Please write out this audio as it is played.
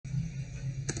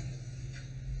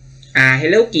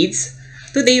Hello kids!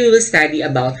 Today we will study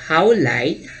about how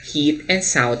light, heat, and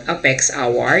sound affects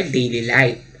our daily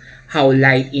life. How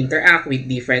light interact with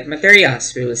different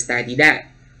materials, we will study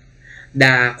that.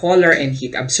 The color and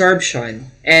heat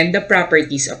absorption, and the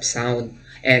properties of sound,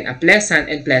 and a pleasant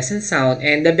and pleasant sound,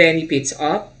 and the benefits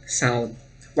of sound.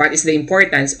 What is the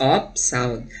importance of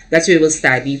sound? That's what we will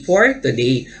study for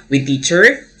today with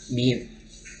teacher Bean.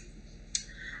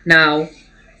 Now,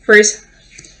 first,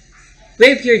 we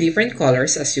have here different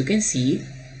colors as you can see.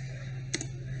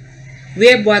 We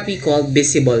have what we call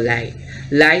visible light.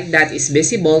 Light that is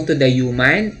visible to the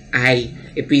human eye.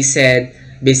 If we said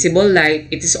visible light,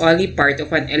 it is only part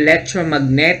of an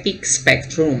electromagnetic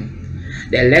spectrum.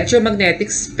 The electromagnetic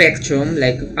spectrum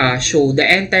show the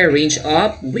entire range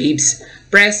of waves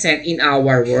present in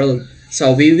our world.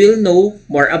 So we will know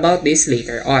more about this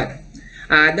later on.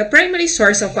 The primary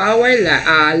source of our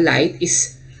light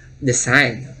is the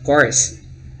sun, of course.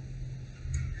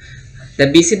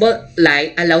 The visible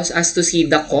light allows us to see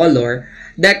the color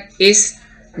that is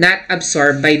not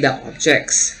absorbed by the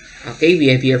objects. Okay, we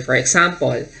have here, for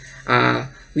example,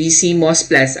 we see most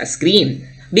plants as green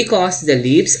because the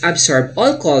leaves absorb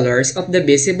all colors of the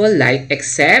visible light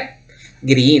except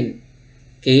green.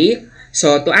 Okay,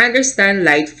 so to understand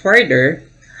light further,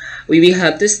 we will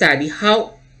have to study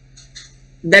how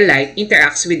the light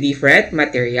interacts with different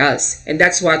materials, and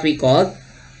that's what we call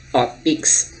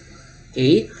optics.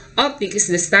 Okay, optics is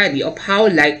the study of how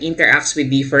light interacts with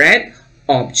different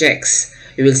objects.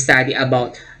 We will study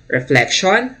about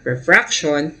reflection,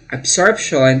 refraction,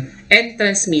 absorption, and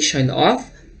transmission of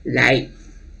light.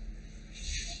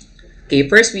 Okay,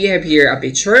 first we have here a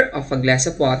picture of a glass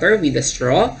of water with a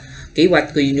straw. Okay,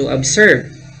 what can you observe?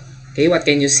 Okay, what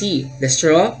can you see? The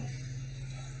straw.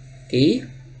 Okay,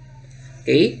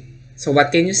 so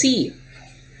what can you see?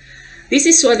 This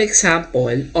is one example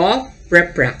of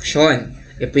refraction.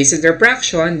 If we see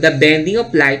refraction, the bending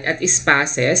of light as it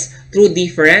passes through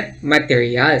different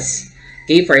materials.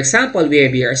 Okay, for example, we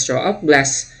have here a straw of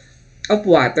glass of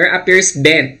water appears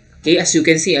bent. Okay, as you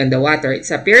can see on the water, it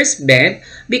appears bent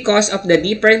because of the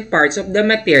different parts of the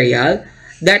material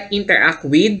that interact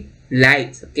with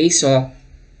light. Okay, so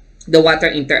the water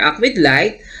interact with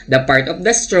light. The part of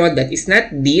the straw that is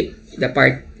not deep, in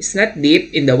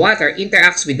the water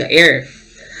interacts with the air.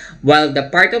 While the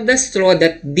part of the straw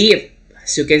that deep,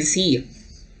 as you can see,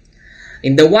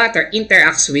 in the water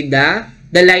interacts with the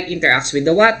light interacts with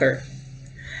the water.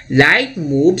 Light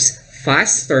moves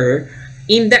faster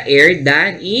in the air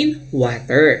than in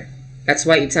water. That's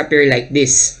why it's appear like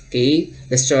this. Okay,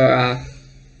 the straw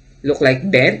look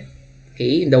like bent.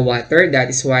 Okay, in the water. That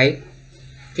is why.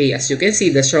 Okay, as you can see,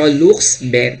 the straw looks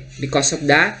bent because of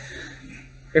the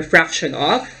refraction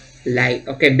of light.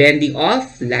 Okay, bending of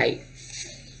light.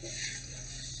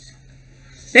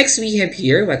 Next, we have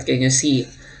here, what can you see?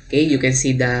 Okay, you can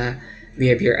see we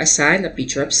have here a sun, a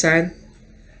picture of sun.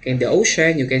 Okay, in the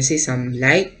ocean, you can see some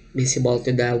light visible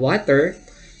to the water.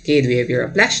 Okay, we have here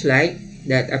a flashlight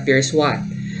that appears what?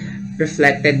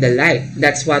 Reflected the light.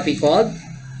 That's what we call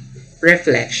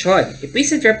reflection. If we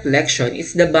said reflection,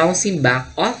 it's the bouncing back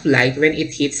of light when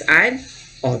it hits an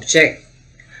object.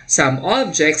 Some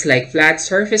objects like flat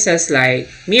surfaces like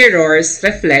mirrors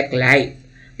reflect light.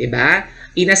 Diba?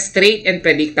 In a straight and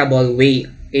predictable way.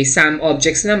 Okay, some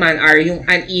objects naman are yung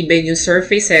uneven yung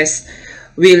surfaces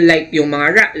will like yung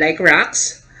mga like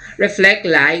rocks reflect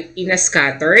light in a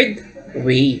scattered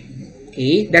way.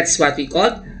 Okay, that's what we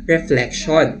call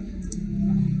reflection.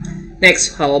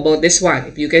 Next, how about this one?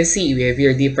 If you can see, we have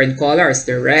here different colors.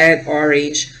 The red,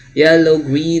 orange, yellow,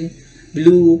 green,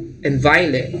 blue, and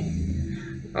violet.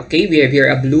 Okay, we have here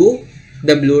a blue.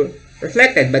 The blue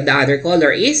reflected, but the other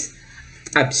color is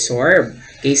absorbed.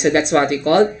 Okay, so that's what we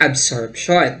call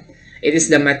absorption. It is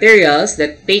the materials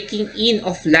that taking in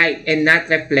of light and not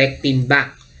reflecting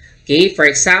back. Okay, for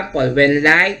example, when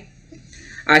light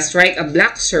strike a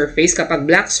black surface, kapag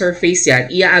black surface yan,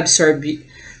 i-absorb,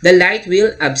 the light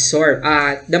will absorb,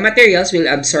 the materials will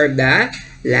absorb the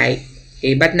light.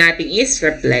 Okay, but nothing is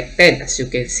reflected, as you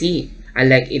can see.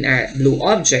 Unlike in a blue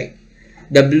object,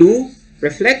 the blue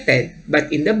reflected,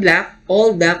 but in the black,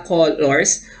 all the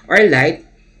colors or light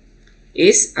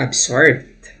is absorbed.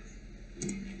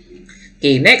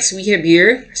 Okay, next we have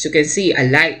here, as you can see, a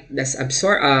light that's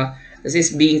absorbed, this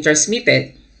is being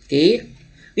transmitted. Okay,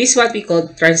 this is what we call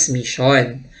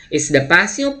transmission. It's the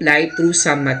passing of light through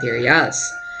some materials.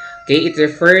 Okay, it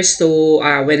refers to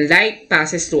when light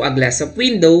passes through a glass of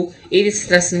window, it is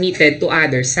transmitted to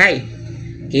other side.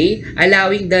 Okay,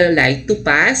 allowing the light to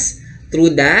pass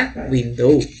through the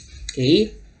window.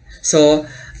 Okay, so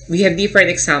we have different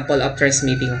example of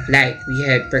transmitting of light. We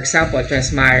have, for example,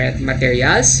 transparent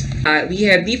materials. We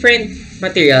have different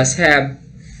materials have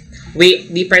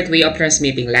different way of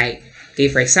transmitting light. Okay,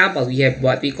 for example, we have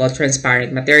what we call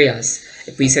transparent materials.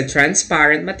 If we say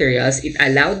transparent materials, it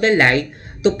allows the light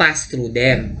to pass through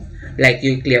them. Like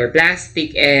your clear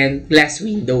plastic and glass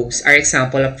windows are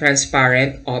example of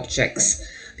transparent objects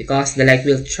because the light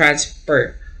will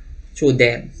transfer through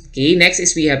them. Okay, next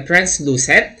is we have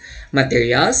translucent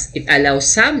materials. It allows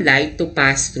some light to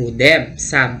pass through them,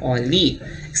 some only.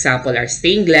 Example are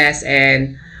stained glass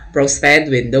and frosted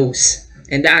windows.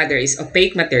 And the other is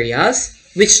opaque materials,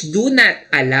 which do not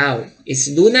allow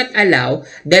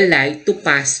the light to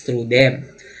pass through them.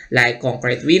 Like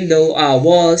concrete window,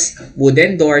 walls,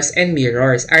 wooden doors, and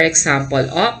mirrors are example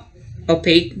of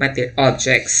opaque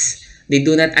objects. They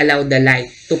do not allow the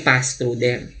light to pass through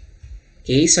them.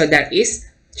 Okay, so that is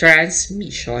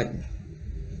transmission.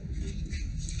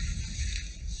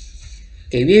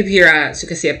 Okay, we have here, as you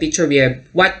can see a picture, we have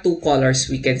what two colors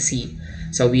we can see.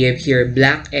 So we have here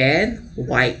black and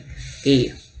white.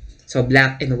 Okay, so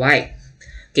black and white.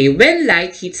 Okay, when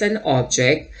light hits an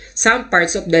object, some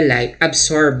parts of the light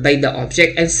absorbed by the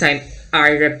object and some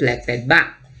are reflected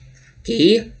back.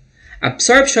 Okay,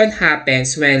 absorption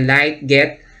happens when light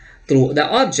gets through the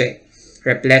object.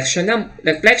 Reflection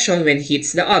when it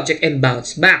hits the object and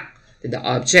bounce back to the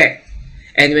object.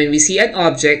 And when we see an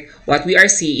object, what we are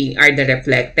seeing are the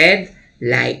reflected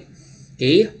light.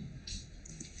 Okay?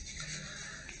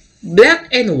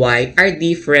 Black and white are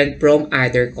different from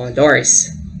other colors.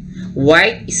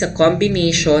 White is a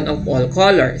combination of all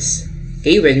colors.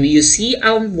 Okay? When you see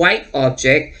a white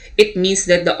object, it means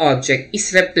that the object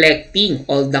is reflecting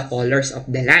all the colors of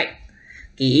the light.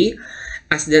 Okay?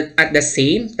 At the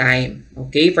same time.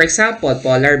 Okay? For example,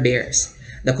 polar bears.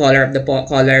 The color of the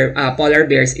polar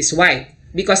bears is white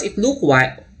because it look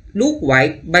white,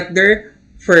 but their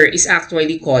fur is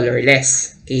actually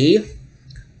colorless. Okay?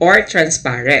 Or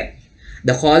transparent.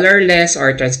 The colorless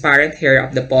or transparent hair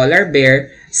of the polar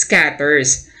bear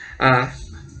scatters or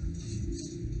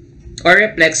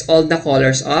reflects all the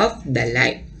colors of the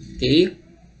light. Okay?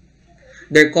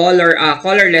 Their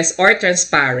colorless or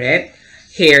transparent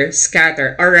hair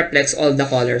scatter or reflects all the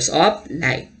colors of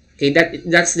light. Okay,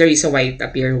 that's the reason why it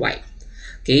appears white.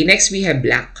 Okay, next we have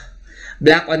black.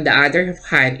 Black, on the other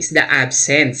hand, is the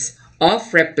absence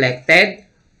of reflected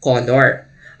color.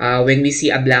 When we see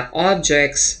a black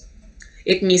object,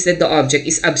 it means that the object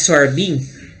is absorbing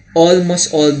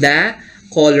almost all the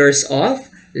colors of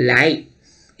light.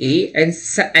 Okay, and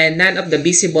none of the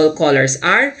visible colors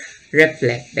are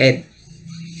reflected.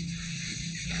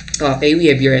 Okay, we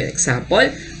have here an example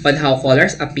on how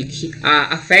colors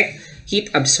affect heat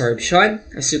absorption.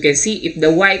 As you can see, if the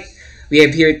white, we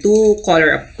have here two color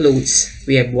of clothes.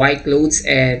 We have white clothes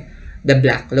and the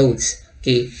black clothes.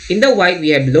 Okay, in the white we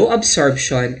have low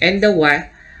absorption, and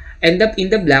in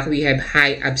the black we have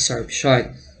high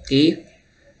absorption. Okay,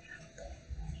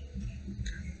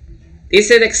 it's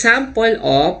an example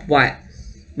of what?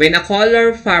 When a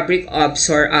colored fabric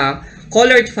absorbs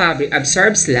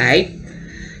light.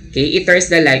 Okay, it turns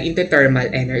the light into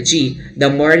thermal energy. The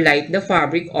more light the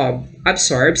fabric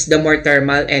absorbs, the more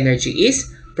thermal energy is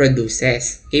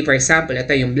produces. Okay, for example,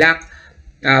 ito yung black.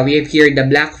 We have here the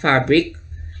black fabric.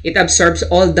 It absorbs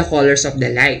all the colors of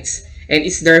the lights. And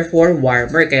it's therefore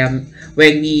warmer. Kaya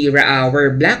when we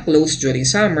wear black clothes during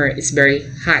summer, it's very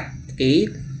hot. Okay?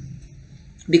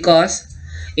 Because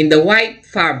in the white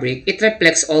fabric, it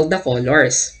reflects all the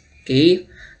colors. Okay?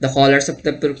 The colors of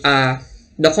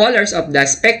the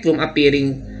spectrum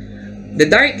appearing the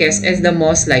darkest as the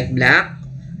most like black,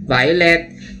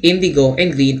 violet, indigo,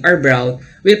 and green or brown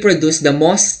will produce the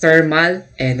most thermal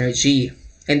energy.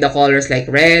 And the colors like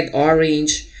red,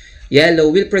 orange, yellow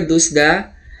will produce the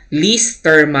least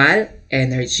thermal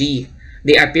energy.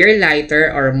 They appear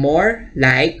lighter or more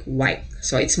like white.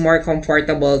 So it's more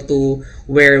comfortable to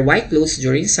wear white clothes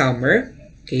during summer.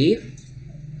 Okay?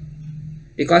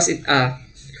 Because it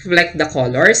reflect the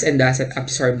colors and doesn't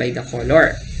absorb by the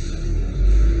color.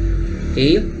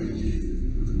 Okay?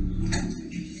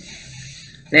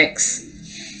 Next.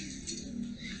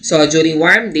 So during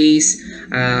warm days,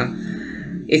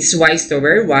 it's wise to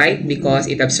wear white because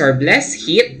it absorbs less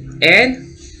heat and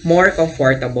more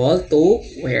comfortable to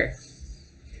wear.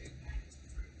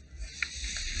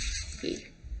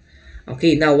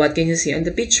 Okay, now what can you see on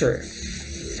the picture?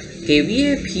 Okay, we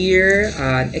have here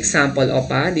an example of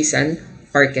this an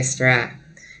orchestra.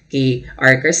 Okay,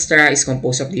 orchestra is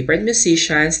composed of different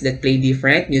musicians that play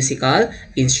different musical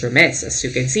instruments, as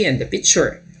you can see in the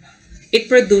picture. It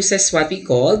produces what we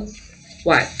call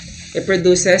it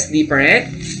produces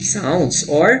different sounds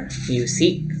or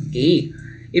music. Okay.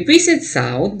 If we said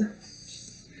sound,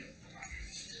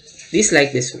 this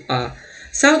like this,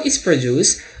 sound is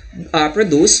produced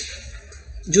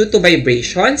due to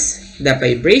vibrations. The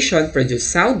vibration produce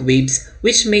sound waves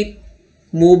which may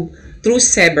move through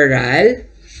several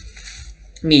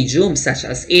mediums such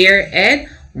as air and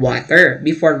water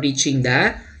before reaching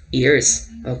the ears.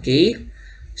 Okay?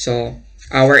 So,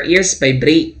 our ears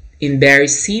vibrate in very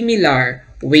similar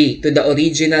way to the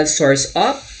original source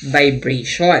of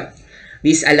vibration.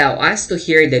 This allows us to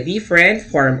hear the different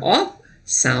form of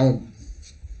sound.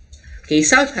 Okay,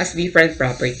 sound has different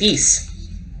properties.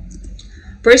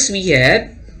 First, we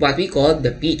have what we call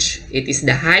the pitch. It is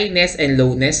the highness and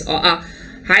lowness or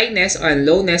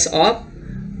lowness of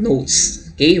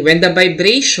notes. Okay, when the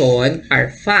vibration are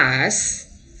fast,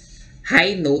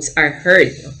 high notes are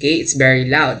heard. Okay, it's very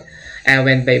loud. And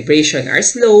when vibration are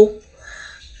slow,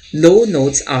 low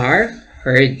notes are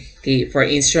heard. Okay, for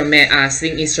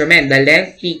string instrument, the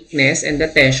length, thickness, and the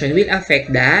tension will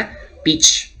affect the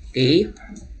pitch. Okay.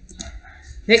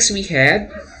 Next, we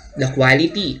have the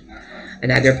quality.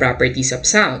 Another properties of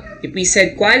sound. If we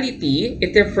said quality,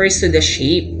 it refers to the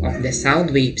shape of the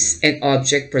sound waves and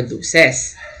object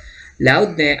produces.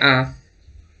 The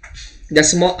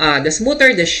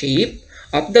smoother the shape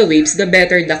of the waves, the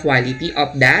better the quality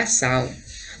of the sound.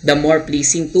 The more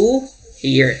pleasing to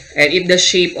hear. And if the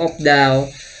shape of the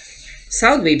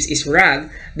sound waves is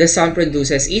rugged, the sound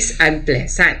produces is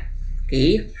unpleasant.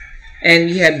 Okay?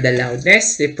 And we have the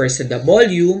loudness, refers to the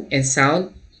volume and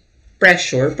sound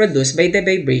pressure produced by the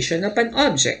vibration of an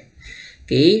object.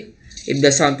 Okay? If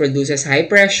the sound produces high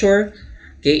pressure,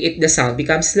 okay, the sound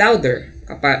becomes louder.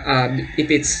 If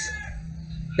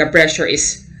the pressure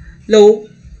is low,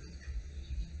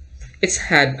 it's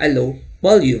had a low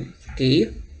volume.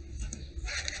 Okay?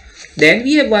 Then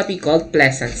we have what we call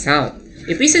pleasant sound.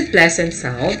 If we said pleasant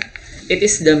sound, it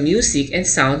is the music and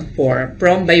sound formed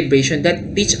from vibration that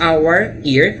reach our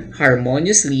ear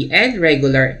harmoniously and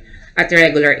at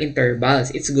regular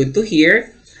intervals. It's good to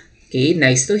hear. Okay,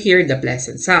 nice to hear the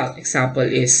pleasant sound. Example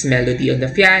is melody on the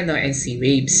piano and sea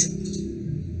waves.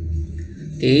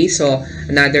 Okay, so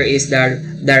another is the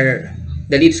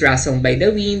leaves rustled by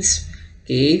the winds.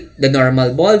 Okay, the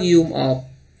normal volume of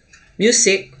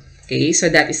music. Okay, so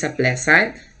that is a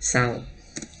pleasant sound.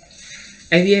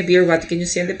 And we have here what can you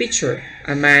see in the picture?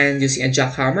 A man using a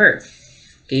jackhammer.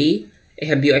 Okay,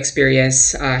 have you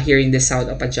experienced hearing the sound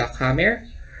of a jackhammer?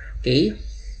 Okay,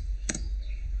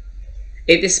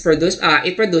 it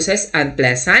produces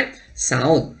unpleasant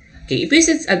sound. Okay, if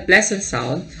it's unpleasant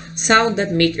sound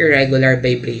that make irregular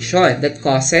vibration that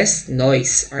causes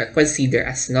noise or consider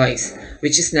as noise,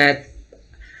 which is not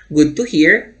good to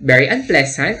hear, very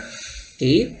unpleasant.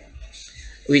 Okay,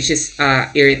 which is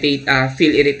it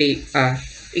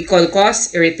can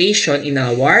cause irritation in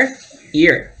our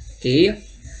ear. Okay.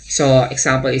 So,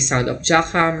 example is sound of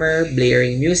jackhammer,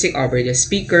 blaring music over the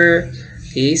speaker.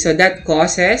 Okay, so that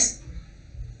causes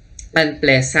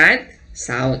unpleasant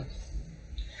sound.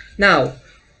 Now,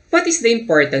 what is the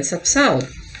importance of sound?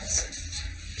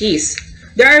 Is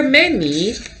there are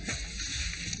many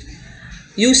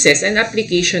uses and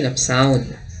application of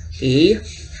sound. Okay,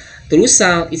 through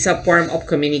sound is a form of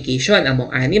communication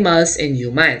among animals and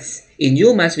humans. In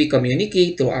humans, we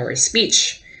communicate through our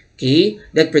speech. Okay,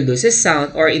 that produces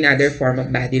sound or in other form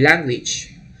of body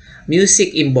language.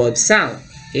 Music involves sound.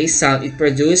 Okay, sound is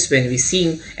produced when we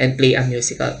sing and play a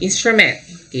musical instrument.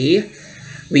 Okay,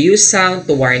 we use sound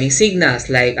to warning signals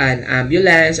like an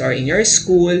ambulance or in your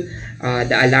school,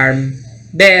 the alarm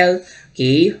bell.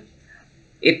 Okay,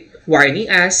 it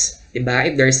warning us, diba,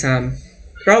 if there's some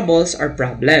troubles or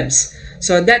problems.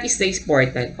 So that is the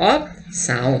importance of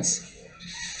sounds.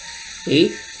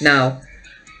 Okay, now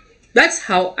that's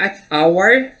how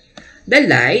the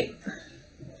light,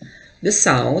 the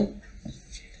sound,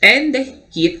 and the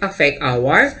heat affect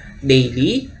our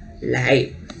daily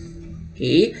life.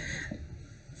 Okay.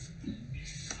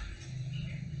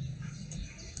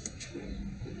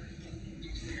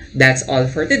 That's all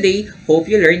for today. Hope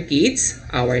you learned, kids,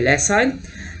 our lesson.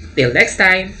 Till next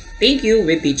time, thank you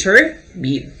with Teacher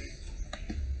Beat.